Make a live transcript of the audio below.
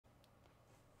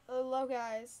Hello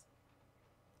guys.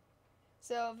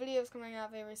 So video's coming out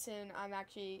very soon. I was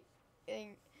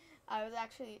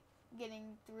actually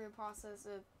getting through the process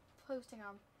of posting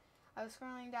them. I was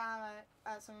scrolling down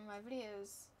at some of my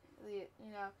videos,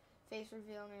 face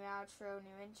reveal, new outro,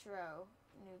 new intro,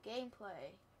 new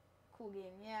gameplay, cool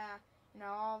game, yeah,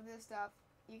 all of this stuff.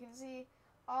 You can see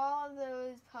all of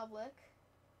those public.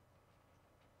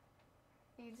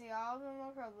 You can see all of them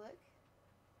are public.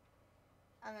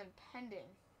 And then pending.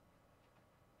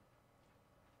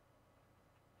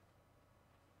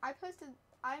 I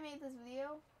made this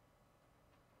video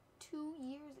 2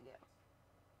 years ago.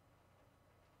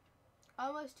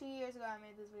 Almost 2 years ago I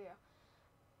made this video.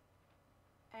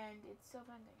 And it's still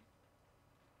pending.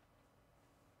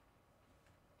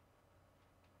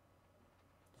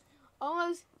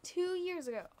 Almost 2 years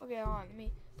ago. Okay, hold on. Let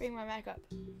me bring my mic up.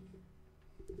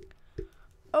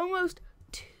 Almost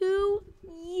 2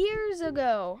 years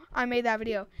ago I made that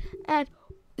video. And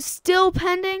still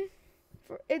pending.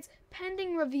 It's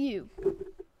pending review.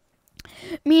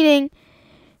 Meaning,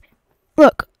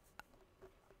 look,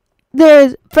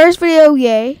 there's first video,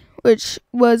 yay, which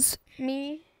was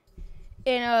me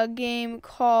in a game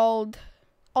called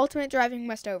Ultimate Driving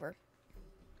Westover.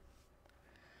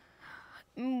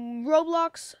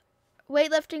 Roblox,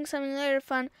 weightlifting simulator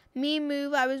fun. Me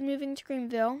move, I was moving to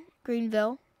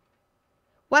Greenville.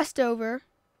 Westover.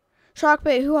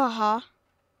 Shockbait, hoo-ha-ha.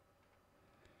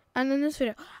 And then this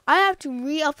video. I have to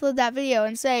re-upload that video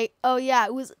and say, oh yeah,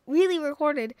 it was really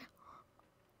recorded.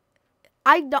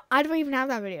 I don't even have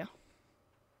that video.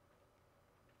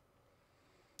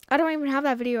 I don't even have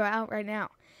that video out right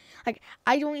now. Like,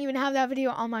 I don't even have that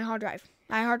video on my hard drive.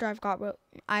 My hard drive got broke.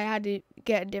 I had to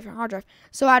get a different hard drive.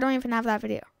 So I don't even have that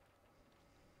video.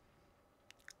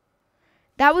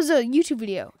 That was a YouTube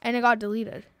video, and it got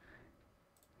deleted.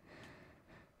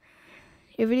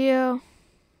 Your video...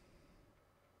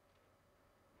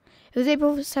 It was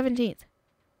April 17th,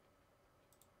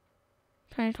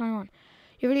 2021.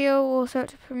 Your video will start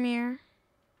to premiere.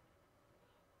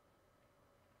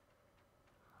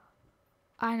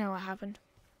 I know what happened.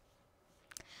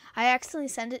 I accidentally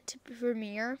sent it to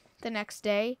premiere the next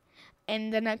day,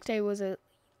 and the next day was a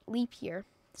leap year,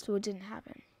 so it didn't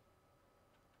happen.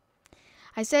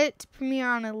 I set it to premiere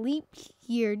on a leap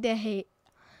year day,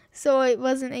 so it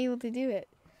wasn't able to do it.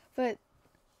 But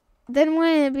then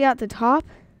when it be at the top,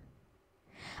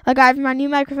 like I have my new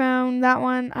microphone, that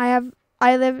one. I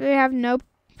literally have no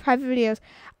private videos.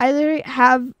 I literally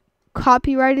have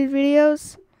copyrighted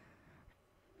videos,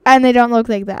 and they don't look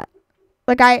like that.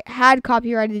 Like I had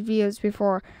copyrighted videos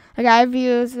before. Like I have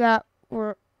videos that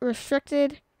were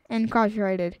restricted and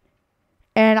copyrighted,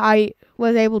 and I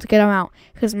was able to get them out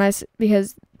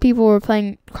because people were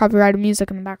playing copyrighted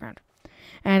music in the background,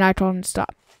 and I told them to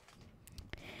stop.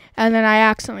 And then I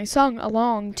accidentally sung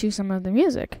along to some of the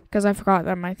music because I forgot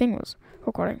that my thing was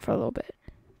recording for a little bit.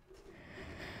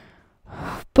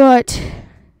 But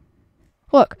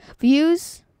look,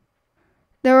 views,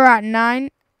 they were at 9,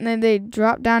 and then they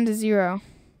dropped down to 0.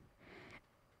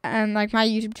 And like my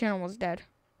YouTube channel was dead.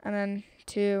 And then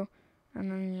 2,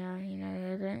 and then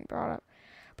they're getting brought up.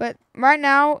 But right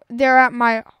now they're at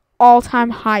my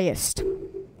all-time highest.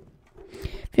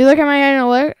 If you look at my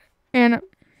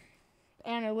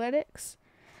analytics,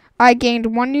 I gained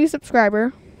 1 new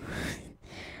subscriber.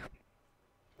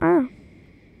 Oh,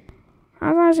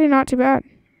 that was actually not too bad.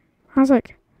 I was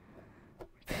like,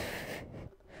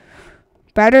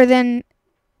 better than,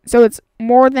 so it's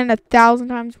more than 1,000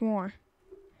 times more.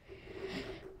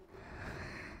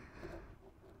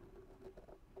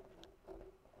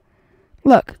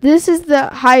 Look, this is the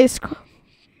highest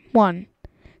one.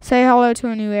 Say hello to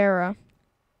a new era.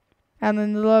 And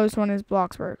then the lowest one is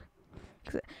Bloxburg.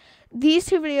 These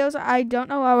 2 videos, I don't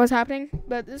know what was happening,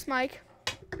 but this mic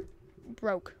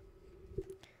broke.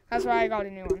 That's why I got a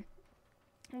new one.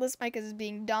 This mic is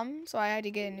being dumb, so I had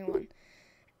to get a new one.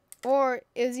 Or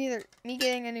it was either me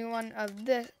getting a new one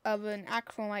of an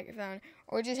actual microphone,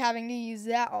 or just having to use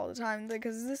that all the time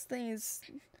because this thing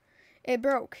it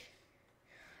broke.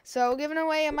 So giving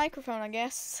away a microphone, I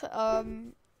guess.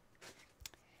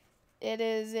 It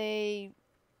is a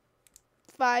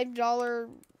 $5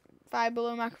 Five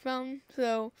Below microphone.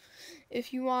 So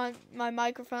if you want my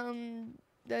microphone,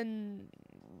 then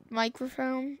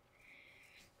microphone.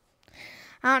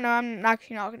 I don't know, I'm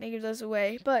actually not going to give this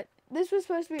away. But this was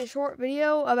supposed to be a short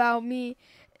video about me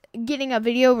getting a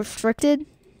video restricted.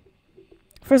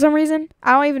 For some reason.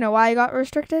 I don't even know why I got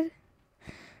restricted.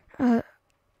 Okay,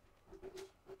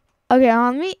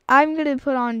 I'm going to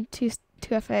put on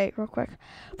 2FA real quick.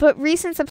 But recent